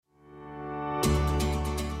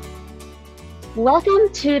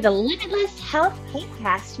Welcome to the Limitless Health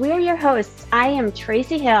Podcast. We are your hosts. I am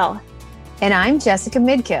Tracy Hill. And I'm Jessica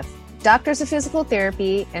Midkiff, doctors of physical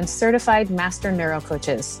therapy and certified master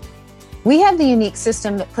neurocoaches. We have the unique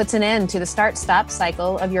system that puts an end to the start-stop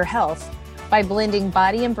cycle of your health by blending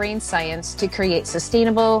body and brain science to create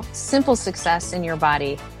sustainable, simple success in your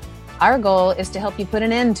body. Our goal is to help you put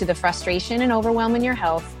an end to the frustration and overwhelm in your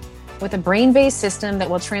health with a brain-based system that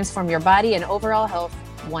will transform your body and overall health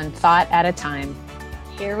one thought at a time.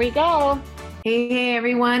 Here we go. Hey,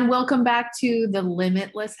 everyone. Welcome back to the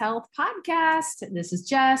Limitless Health Podcast. This is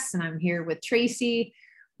Jess, and I'm here with Tracy.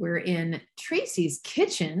 We're in Tracy's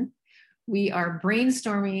kitchen. We are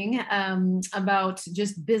brainstorming about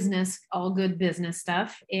just business, all good business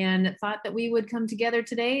stuff, and thought that we would come together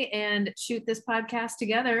today and shoot this podcast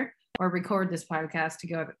together or record this podcast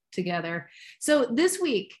together. So this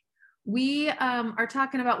week, we are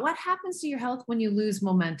talking about what happens to your health when you lose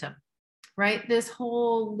momentum, right? This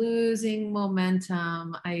whole losing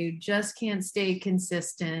momentum, I just can't stay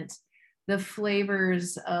consistent, the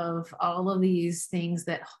flavors of all of these things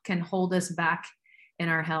that can hold us back in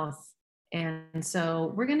our health. And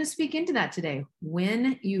so we're going to speak into that today.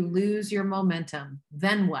 When you lose your momentum,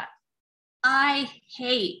 then what? I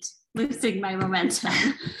hate losing my momentum.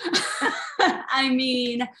 I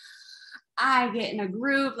mean, I get in a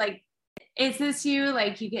groove, like, is this you?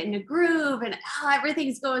 Like, you get in a groove and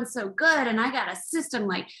everything's going so good. And I got a system.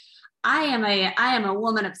 Like, I am a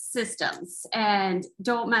woman of systems, and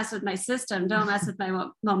don't mess with my system. Don't mess with my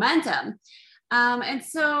momentum.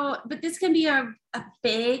 But this can be a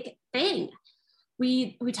big thing.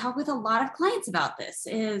 We talk with a lot of clients about this.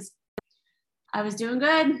 Is I was doing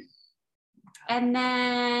good, and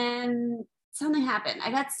then something happened. I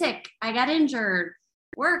got sick. I got injured.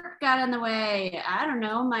 Work got in the way. I don't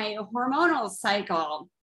know, my hormonal cycle.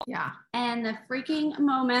 Yeah. And the freaking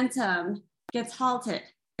momentum gets halted.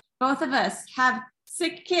 Both of us have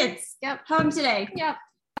sick kids. Yep. Home today. Yep.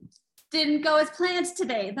 Didn't go as planned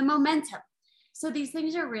today. The momentum. So these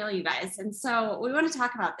things are real, you guys. And so we want to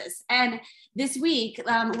talk about this. And this week,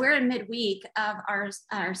 we're in midweek of our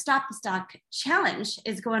Stop the Stuck challenge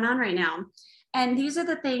is going on right now. And these are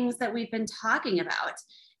the things that we've been talking about.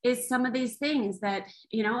 Is some of these things that,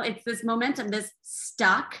 you know, it's this momentum, this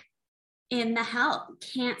stuck in the health,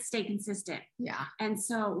 can't stay consistent. Yeah. And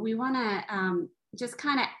so we want to just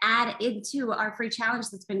kind of add into our free challenge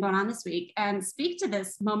that's been going on this week and speak to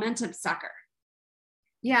this momentum sucker.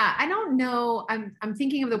 Yeah. I don't know. I'm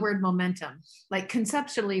thinking of the word momentum. Like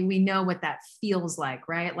conceptually, we know what that feels like,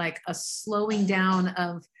 right? Like a slowing down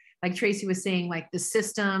of, like Tracy was saying, like the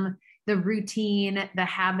system, the routine, the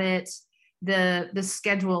habit, the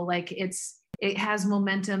schedule, like it has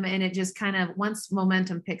momentum, and it just kind of, once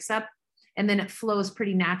momentum picks up, and then it flows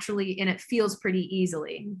pretty naturally and it feels pretty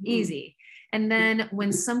easy. And then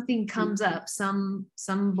when something comes up, some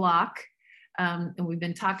block, and we've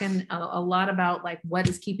been talking a lot about like what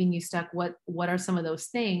is keeping you stuck, what are some of those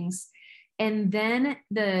things, and then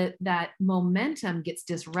that momentum gets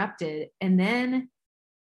disrupted, and then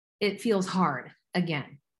it feels hard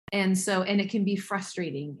again. And it can be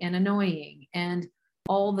frustrating and annoying and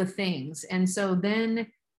all the things. And so then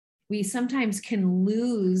we sometimes can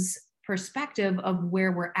lose perspective of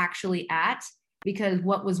where we're actually at, because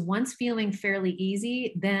what was once feeling fairly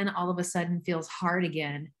easy, then all of a sudden feels hard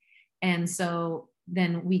again. And so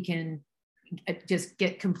then we can just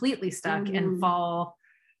get completely stuck and fall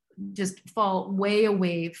way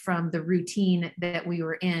away from the routine that we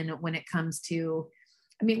were in when it comes to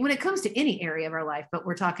any area of our life, but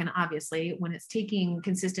we're talking obviously when it's making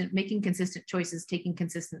consistent choices, taking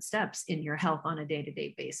consistent steps in your health on a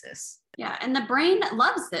day-to-day basis. Yeah. And the brain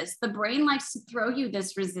loves this. The brain likes to throw you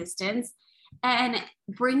this resistance and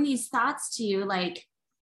bring these thoughts to you. Like,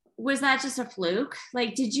 was that just a fluke?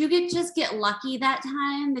 Like, did you just get lucky that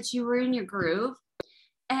time that you were in your groove?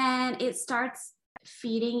 And it starts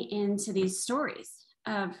feeding into these stories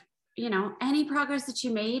of, you know, any progress that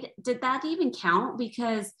you made, did that even count?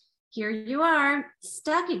 Because here you are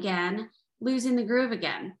stuck again, losing the groove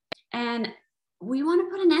again. And we want to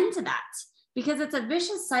put an end to that because it's a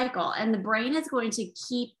vicious cycle, and the brain is going to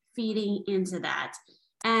keep feeding into that.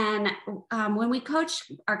 And when we coach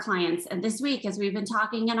our clients, and this week, as we've been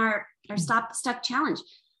talking in our Stop the Stuck challenge,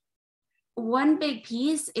 one big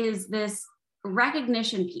piece is this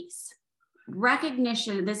recognition piece.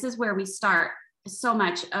 Recognition, this is where we start so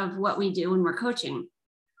much of what we do when we're coaching,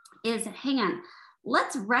 is hang on,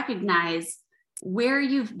 let's recognize where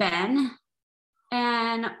you've been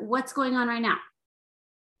and what's going on right now.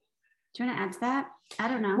 Do you want to add to that? I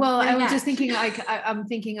don't know. Well, I was just thinking, I'm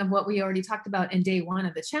thinking of what we already talked about in day one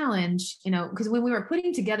of the challenge, you know, because when we were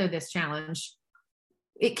putting together this challenge,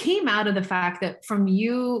 it came out of the fact that from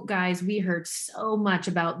you guys, we heard so much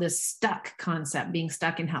about this stuck concept, being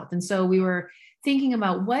stuck in health. And so we were thinking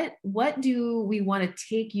about what do we want to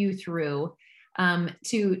take you through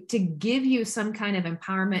to give you some kind of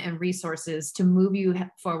empowerment and resources to move you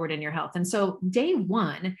forward in your health. And so day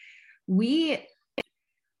one, we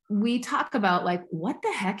talk about like, what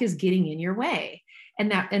the heck is getting in your way?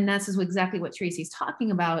 And that's exactly what Tracy's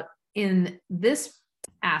talking about in this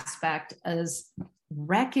aspect, is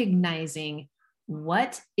recognizing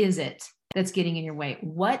what is it that's getting in your way?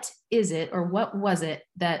 What is it, or what was it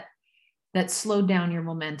that slowed down your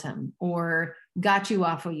momentum or got you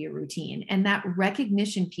off of your routine? And that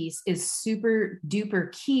recognition piece is super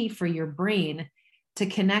duper key for your brain to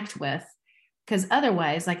connect with. Because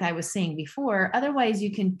otherwise, like I was saying before, otherwise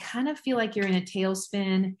you can kind of feel like you're in a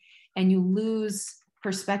tailspin and you lose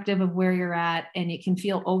perspective of where you're at, and it can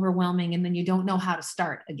feel overwhelming, and then you don't know how to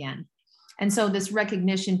start again. And so this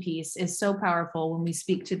recognition piece is so powerful when we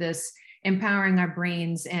speak to this empowering our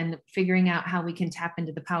brains and figuring out how we can tap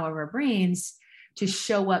into the power of our brains to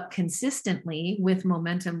show up consistently with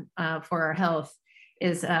momentum for our health.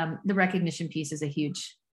 Is the recognition piece is a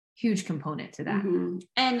huge component to that. Mm-hmm.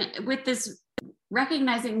 And with this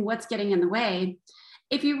recognizing what's getting in the way,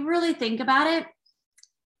 if you really think about it,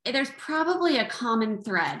 there's probably a common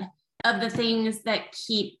thread of the things that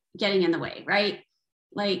keep getting in the way, right?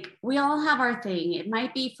 Like we all have our thing. It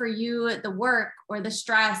might be for you, the work or the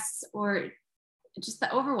stress or just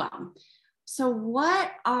the overwhelm. So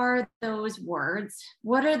what are those words?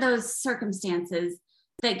 What are those circumstances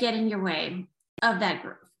that get in your way of that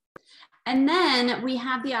growth? And then we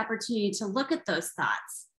have the opportunity to look at those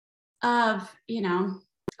thoughts of,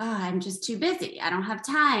 I'm just too busy. I don't have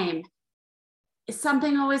time.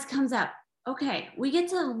 Something always comes up. Okay, we get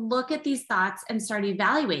to look at these thoughts and start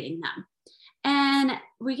evaluating them. And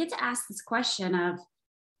we get to ask this question of,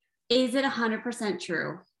 is it 100%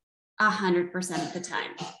 true 100% of the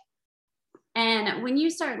time? And when you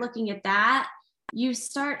start looking at that, you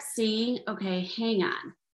start seeing, okay, hang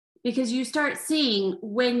on, because you start seeing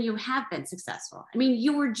when you have been successful. I mean,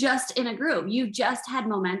 you were just in a group, you just had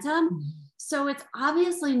momentum. Mm-hmm. So it's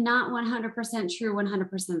obviously not 100% true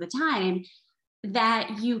 100% of the time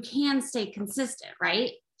that you can stay consistent,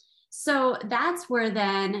 right? So that's where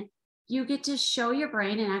then you get to show your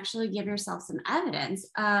brain and actually give yourself some evidence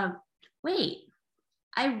of, wait,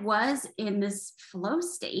 I was in this flow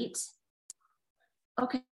state.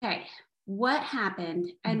 Okay, what happened,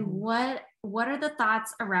 and what are the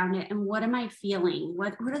thoughts around it, and what am I feeling?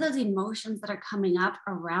 What are those emotions that are coming up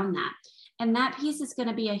around that? And that piece is going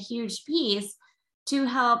to be a huge piece to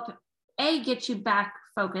help A, get you back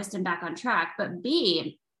focused and back on track, but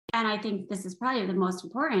B, and I think this is probably the most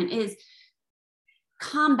important, is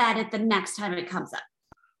combat it the next time it comes up.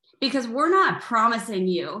 Because we're not promising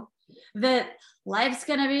you that life's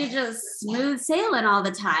going to be just smooth sailing all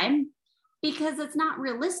the time, because it's not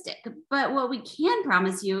realistic. But what we can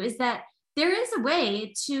promise you is that there is a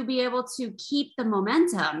way to be able to keep the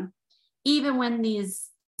momentum even when these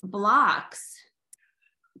blocks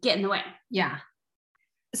get in the way. Yeah.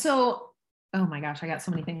 So, oh my gosh, I got so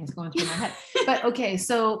many things going through my head. But okay,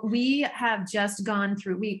 so we have just gone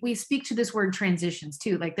through, we speak to this word transitions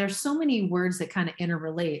too. Like there's so many words that kind of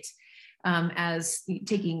interrelate as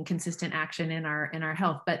taking consistent action in our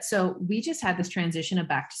health. But so we just had this transition of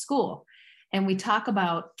back to school. And we talk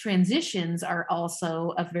about transitions are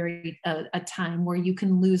also a time where you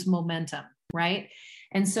can lose momentum, right?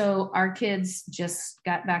 And so our kids just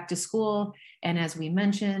got back to school. And as we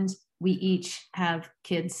mentioned, we each have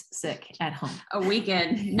kids sick at home. A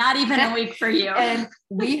weekend, not even a week for you. And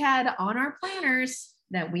we had on our planners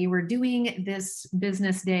that we were doing this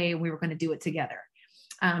business day. We were going to do it together.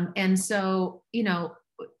 And so,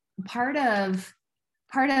 part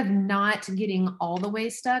of not getting all the way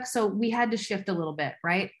stuck. So we had to shift a little bit,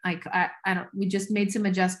 right? Like we just made some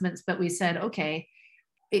adjustments, but we said, okay,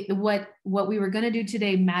 what we were going to do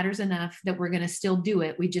today matters enough that we're going to still do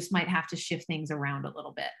it. We just might have to shift things around a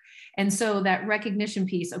little bit. And so that recognition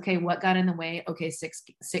piece, okay, what got in the way? Okay,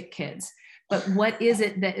 sick kids. But what is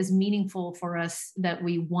it that is meaningful for us that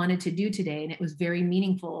we wanted to do today? And it was very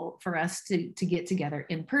meaningful for us to get together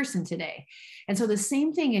in person today. And so the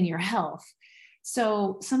same thing in your health.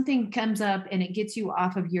 So something comes up and it gets you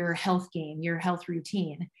off of your health game, your health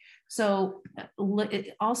routine. So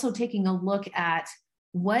also taking a look at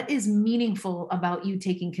what is meaningful about you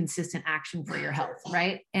taking consistent action for your health,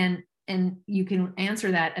 right? And you can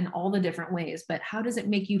answer that in all the different ways, but how does it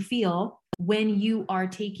make you feel when you are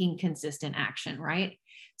taking consistent action, right?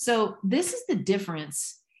 So this is the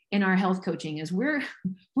difference in our health coaching is we're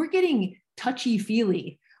getting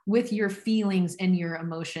touchy-feely with your feelings and your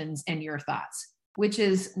emotions and your thoughts, which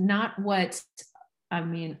is not what,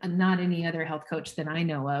 not any other health coach that I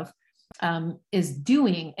know of is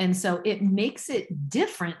doing. And so it makes it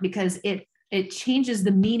different because it changes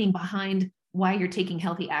the meaning behind why you're taking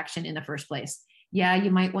healthy action in the first place. Yeah,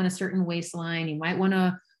 you might want a certain waistline. You might want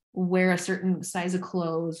to wear a certain size of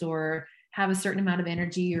clothes or have a certain amount of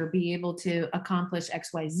energy or be able to accomplish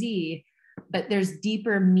XYZ, but there's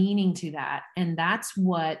deeper meaning to that. And that's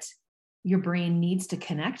what your brain needs to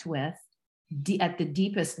connect with at the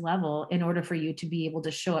deepest level in order for you to be able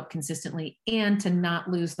to show up consistently and to not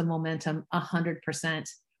lose the momentum 100%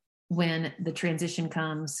 when the transition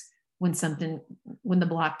comes, when the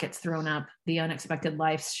block gets thrown up, the unexpected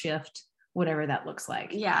life shift, whatever that looks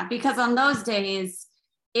like. Yeah, because on those days,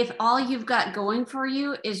 if all you've got going for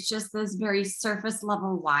you is just this very surface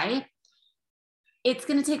level why, it's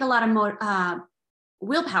going to take a lot of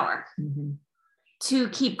willpower to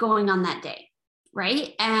keep going on that day,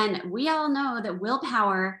 right? And we all know that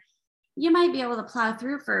willpower, you might be able to plow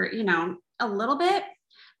through for, a little bit,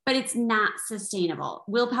 but it's not sustainable.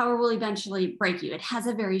 Willpower will eventually break you. It has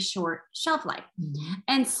a very short shelf life.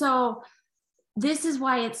 And so this is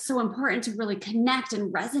why it's so important to really connect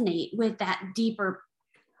and resonate with that deeper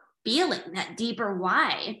feeling, that deeper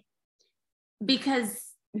why, because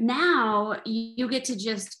now you get to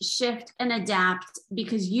just shift and adapt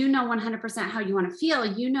because 100% how you want to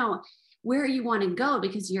feel, where you want to go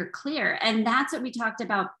because you're clear. And that's what we talked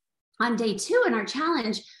about on day 2 in our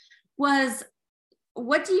challenge was,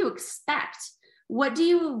 what do you expect? What do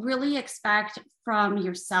you really expect from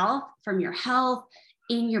yourself, from your health,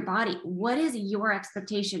 in your body? What is your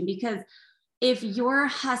expectation? Because if you're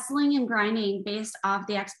hustling and grinding based off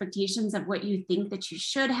the expectations of what you think that you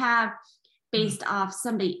should have, based off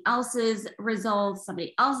somebody else's results,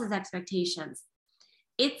 somebody else's expectations,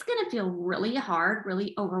 it's going to feel really hard,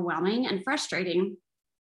 really overwhelming and frustrating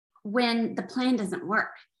when the plan doesn't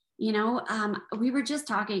work. We were just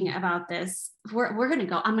talking about this. I'm going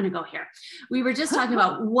to go here. We were just talking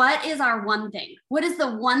about what is our one thing? What is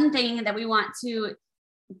the one thing that we want to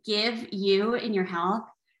give you in your health?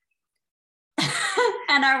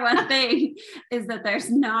 And our one thing is that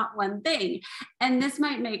there's not one thing. And this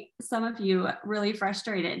might make some of you really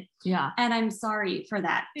frustrated. Yeah. And I'm sorry for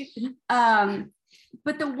that.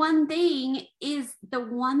 But the one thing is the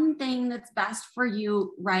one thing that's best for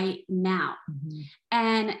you right now.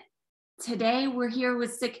 And today we're here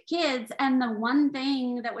with sick kids. And the one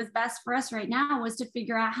thing that was best for us right now was to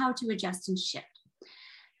figure out how to adjust and shift.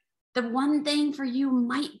 The one thing for you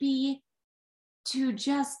might be to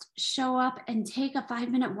just show up and take a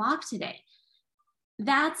 5-minute walk today.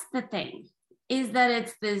 That's the thing, is that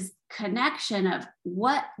it's this connection of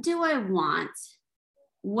what do I want?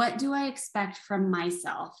 What do I expect from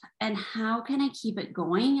myself? And how can I keep it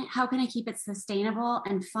going? How can I keep it sustainable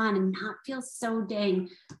and fun and not feel so dang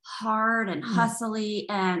hard and hustly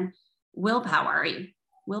and willpowery?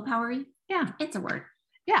 Willpowery? Yeah. It's a word.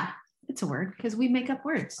 Yeah, it's a word because we make up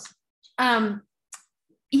words.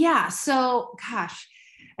 Yeah. So gosh,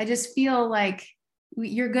 I just feel like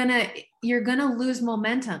you're gonna lose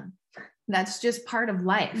momentum. That's just part of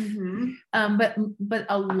life. But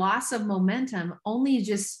a loss of momentum only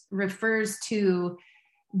just refers to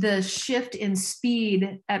the shift in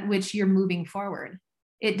speed at which you're moving forward.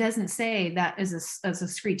 It doesn't say that as a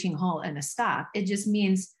screeching halt and a stop. It just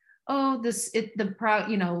means, the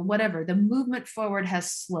movement forward has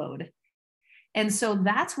slowed. And so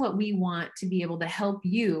that's what we want to be able to help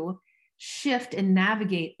you shift and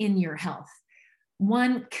navigate in your health.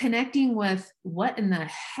 One, connecting with what in the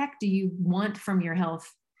heck do you want from your health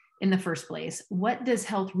in the first place? What does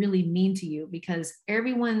health really mean to you? Because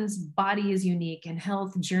everyone's body is unique and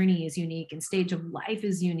health journey is unique and stage of life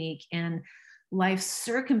is unique and life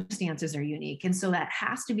circumstances are unique. And so that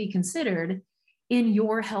has to be considered in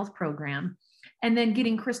your health program. And then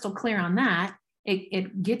getting crystal clear on that,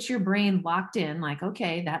 it gets your brain locked in like,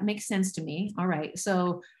 okay, that makes sense to me. All right.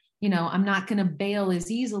 So, I'm not going to bail as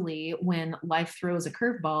easily when life throws a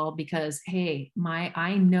curveball because, hey,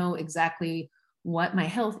 I know exactly what my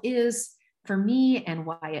health is for me and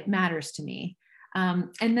why it matters to me.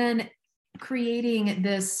 And then creating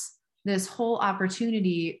this whole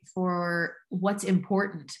opportunity for what's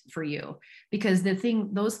important for you, because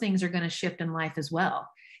those things are going to shift in life as well.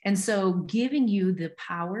 And so giving you the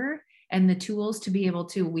power and the tools to be able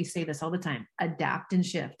to, we say this all the time, adapt and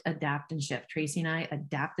shift. Tracy and I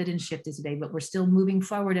adapted and shifted today, but we're still moving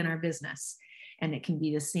forward in our business. And it can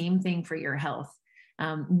be the same thing for your health.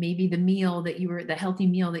 Maybe the healthy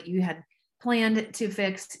meal that you had planned to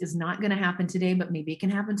fix is not going to happen today, but maybe it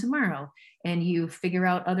can happen tomorrow. And you figure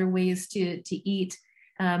out other ways to eat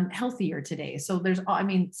healthier today. So there's, I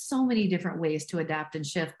mean, so many different ways to adapt and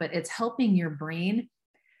shift, but it's helping your brain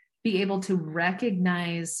be able to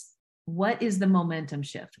recognize what is the momentum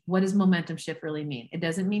shift. What does momentum shift really mean? It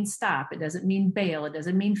doesn't mean stop. It doesn't mean bail. It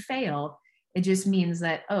doesn't mean fail. It just means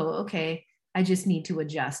that, oh, okay, I just need to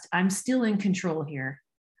adjust. I'm still in control here.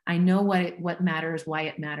 I know what matters, why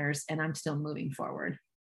it matters, and I'm still moving forward.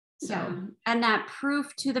 So, yeah. And that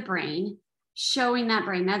proof to the brain, showing that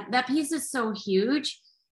brain, that piece is so huge.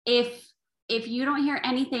 If you don't hear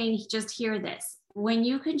anything, just hear this. When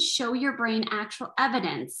you can show your brain actual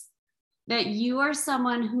evidence that you are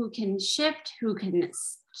someone who can shift, who can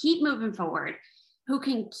keep moving forward, who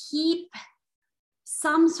can keep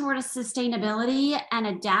some sort of sustainability and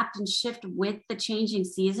adapt and shift with the changing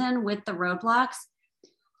season, with the roadblocks,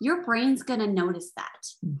 your brain's going to notice that.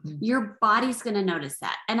 Mm-hmm. Your body's going to notice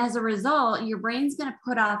that. And as a result, your brain's going to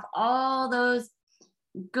put off all those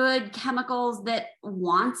good chemicals that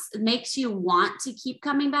makes you want to keep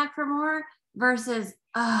coming back for more versus,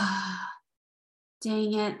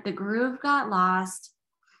 dang it, the groove got lost.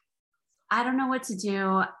 I don't know what to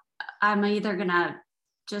do. I'm either going to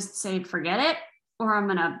just say, forget it, or I'm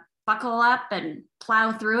going to buckle up and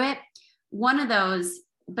plow through it. One of those,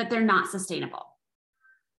 but they're not sustainable.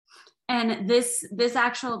 And this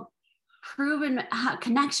actual proven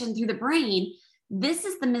connection through the brain, this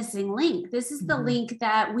is the missing link. This is the link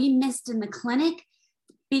that we missed in the clinic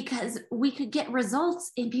because we could get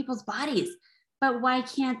results in people's bodies, but why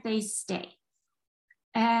can't they stay?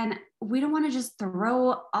 And we don't want to just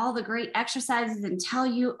throw all the great exercises and tell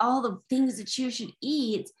you all the things that you should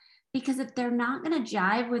eat, because if they're not going to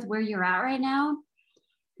jive with where you're at right now,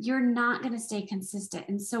 you're not going to stay consistent.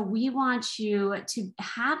 And so we want you to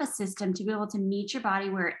have a system to be able to meet your body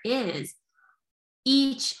where it is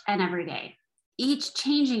each and every day, each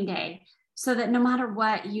changing day, so that no matter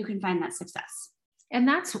what, you can find that success. And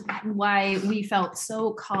that's why we felt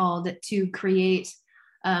so called to create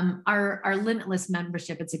our Limitless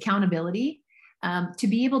membership. It's accountability, to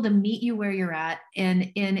be able to meet you where you're at,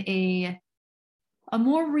 and in a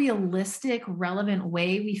more realistic, relevant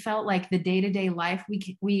way. We felt like the day-to-day life,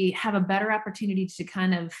 we have a better opportunity to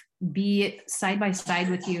kind of be side by side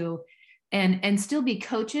with you and still be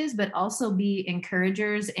coaches, but also be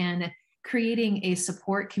encouragers and creating a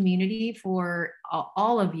support community for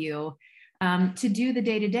all of you to do the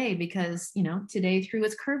day-to-day, because, today threw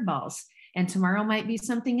its curveballs and tomorrow might be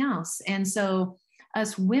something else. And so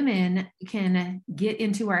us women can get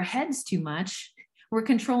into our heads too much. We're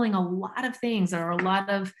controlling a lot of things, or a lot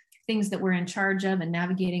of things that we're in charge of and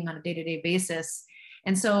navigating on a day-to-day basis.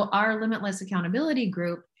 And so our Limitless Accountability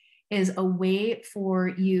Group is a way for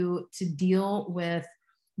you to deal with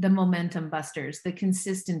the momentum busters, the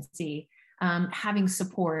consistency, having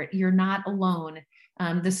support. You're not alone.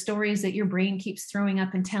 The stories that your brain keeps throwing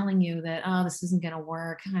up and telling you that, oh, this isn't going to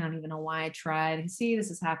work. I don't even know why I tried. See, this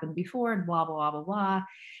has happened before, and blah, blah, blah, blah, blah.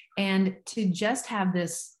 And to just have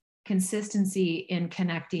this consistency in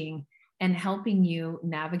connecting and helping you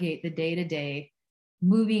navigate the day-to-day,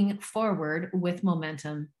 moving forward with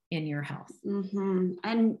momentum in your health. Mm-hmm.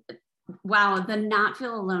 And wow, the not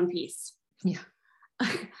feel alone piece. Yeah.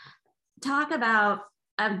 Talk about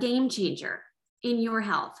a game changer in your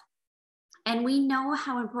health. And we know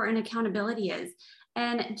how important accountability is.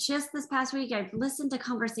 And just this past week, I've listened to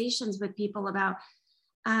conversations with people about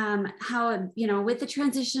how, with the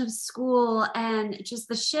transition of school and just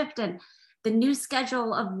the shift and the new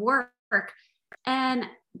schedule of work, and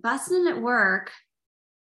busting at work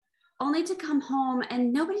only to come home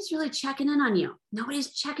and nobody's really checking in on you.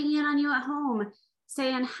 Nobody's checking in on you at home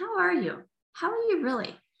saying, how are you? How are you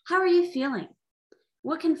really? How are you feeling?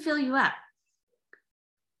 What can fill you up?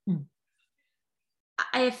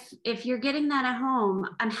 If you're getting that at home,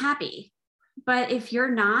 I'm happy. But if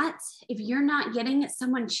you're not getting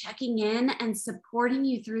someone checking in and supporting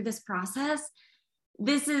you through this process,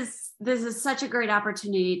 this is such a great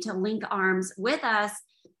opportunity to link arms with us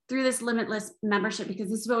through this Limitless membership, because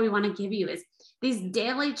this is what we want to give you, is these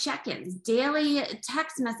daily check-ins, daily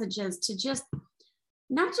text messages to just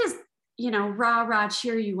not just, rah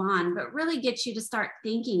cheer you on, but really get you to start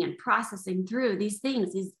thinking and processing through these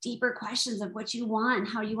things, these deeper questions of what you want and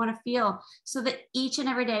how you want to feel, so that each and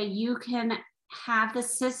every day you can have the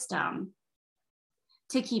system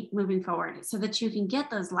to keep moving forward, so that you can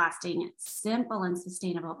get those lasting, simple, and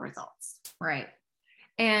sustainable results. Right.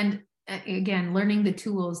 And again, learning the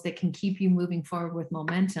tools that can keep you moving forward with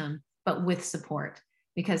momentum, but with support,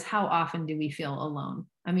 because how often do we feel alone?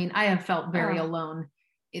 I mean, I have felt very alone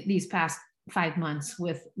these past 5 months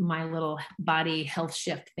with my little body health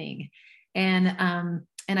shift thing. And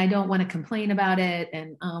I don't want to complain about it.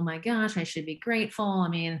 And, oh my gosh, I should be grateful. I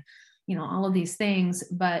mean, all of these things,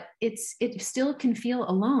 but it still can feel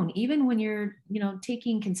alone, even when you're,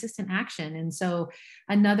 taking consistent action. And so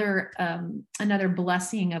another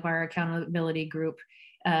blessing of our accountability group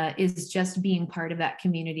is just being part of that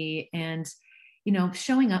community and,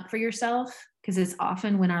 showing up for yourself, because it's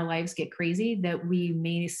often when our lives get crazy that we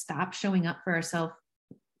may stop showing up for ourselves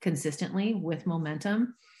consistently with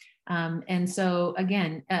momentum. And so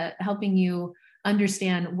again, helping you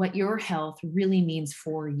understand what your health really means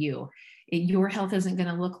for you. Your health isn't going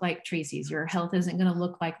to look like Tracy's. Your health isn't going to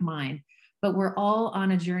look like mine, but we're all on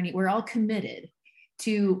a journey. We're all committed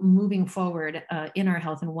to moving forward in our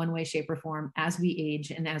health in one way, shape, or form as we age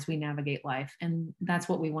and as we navigate life. And that's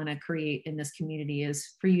what we want to create in this community,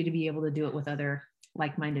 is for you to be able to do it with other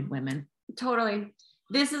like-minded women. Totally.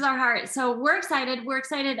 This is our heart. So we're excited. We're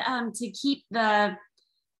excited to keep the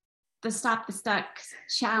Stop the Stuck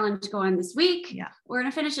challenge going this week. Yeah. We're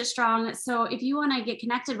going to finish it strong. So if you want to get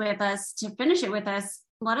connected with us to finish it with us,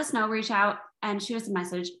 let us know, reach out and shoot us a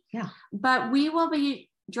message. Yeah. But we will be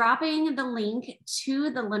dropping the link to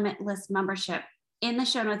the Limitless membership in the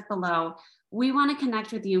show notes below. We want to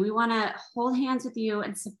connect with you. We want to hold hands with you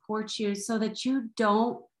and support you so that you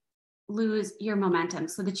don't lose your momentum,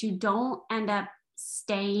 so that you don't end up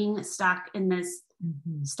staying stuck in this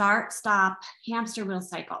start, stop, hamster wheel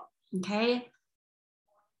cycle. Okay.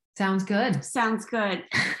 Sounds good. Sounds good.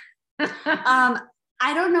 I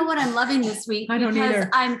don't know what I'm loving this week because either.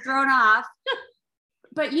 I'm thrown off.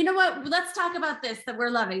 But you know what? Let's talk about this that we're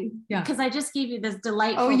loving. Yeah. Because I just gave you this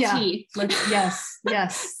delightful tea. Yes.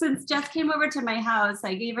 Since Jess came over to my house,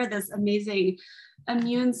 I gave her this amazing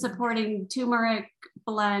immune supporting turmeric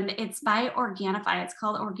blend. It's by Organifi. It's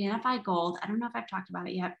called Organifi Gold. I don't know if I've talked about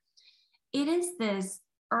it yet. It is this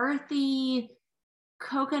earthy,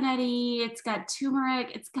 coconutty. It's got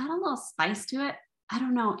turmeric. It's got a little spice to it. I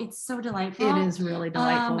don't know. It's so delightful. It is really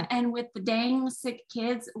delightful. And with the dang sick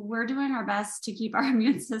kids, we're doing our best to keep our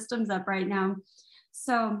immune systems up right now.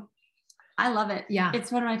 So I love it. Yeah. It's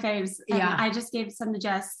one of my faves. And I just gave some to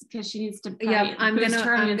Jess because she needs to boost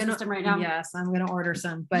her immune system right now. Yes, I'm going to order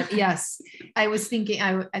some. But yes, I was thinking,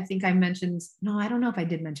 I think I mentioned, no, I don't know if I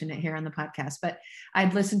did mention it here on the podcast, but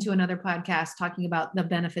I'd listened to another podcast talking about the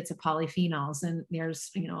benefits of polyphenols. And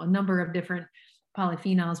there's, a number of different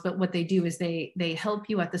polyphenols, but what they do is they help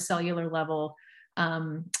you at the cellular level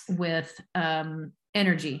with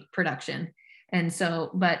energy production. And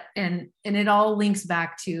so, and it all links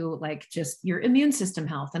back to like just your immune system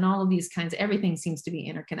health and all of these kinds, everything seems to be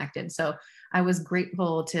interconnected. So I was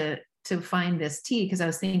grateful to find this tea because I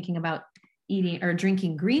was thinking about eating or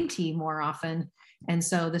drinking green tea more often. And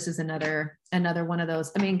so this is another one of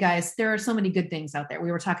those. I mean, guys, there are so many good things out there.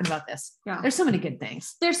 We were talking about this. Yeah. There's so many good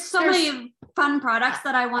things. There's so many fun products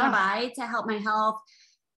that I want to buy to help my health.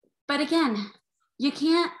 But again, you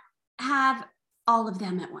can't have all of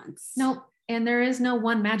them at once. Nope. And there is no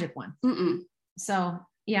one magic one. Mm-mm. So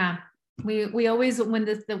yeah, we always, when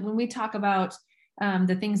we talk about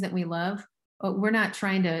the things that we love, we're not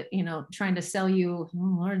trying to sell you,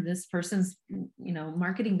 oh Lord, this person's,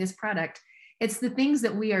 marketing this product. It's the things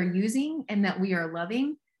that we are using and that we are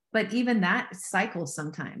loving, but even that cycles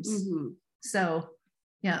sometimes. Mm-hmm. So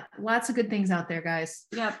yeah, lots of good things out there, guys.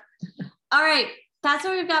 Yep. All right. That's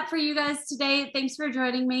what we've got for you guys today. Thanks for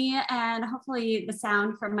joining me. And hopefully the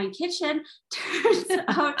sound from my kitchen turns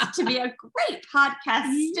out to be a great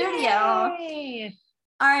podcast studio. Yay.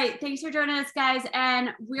 All right. Thanks for joining us, guys.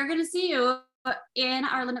 And we're going to see you in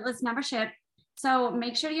our Limitless membership. So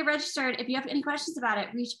make sure to get registered. If you have any questions about it,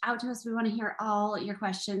 reach out to us. We want to hear all your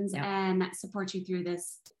questions and support you through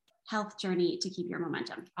this health journey to keep your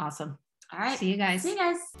momentum. Awesome. All right. See you guys.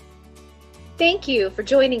 Thank you for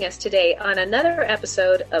joining us today on another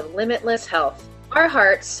episode of Limitless Health. Our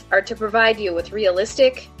hearts are to provide you with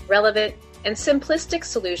realistic, relevant, and simplistic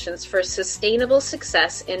solutions for sustainable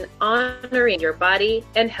success in honoring your body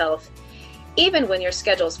and health, even when your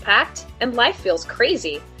schedule's packed and life feels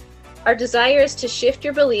crazy. Our desire is to shift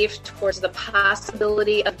your belief towards the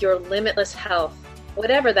possibility of your limitless health,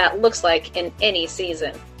 whatever that looks like in any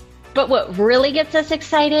season. But what really gets us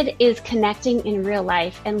excited is connecting in real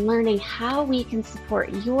life and learning how we can support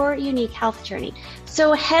your unique health journey.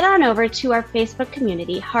 So head on over to our Facebook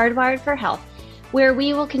community, Hardwired for Health, where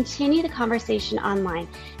we will continue the conversation online.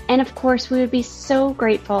 And of course, we would be so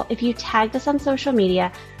grateful if you tagged us on social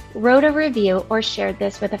media, wrote a review, or shared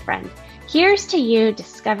this with a friend. Here's to you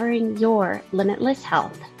discovering your limitless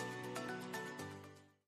health.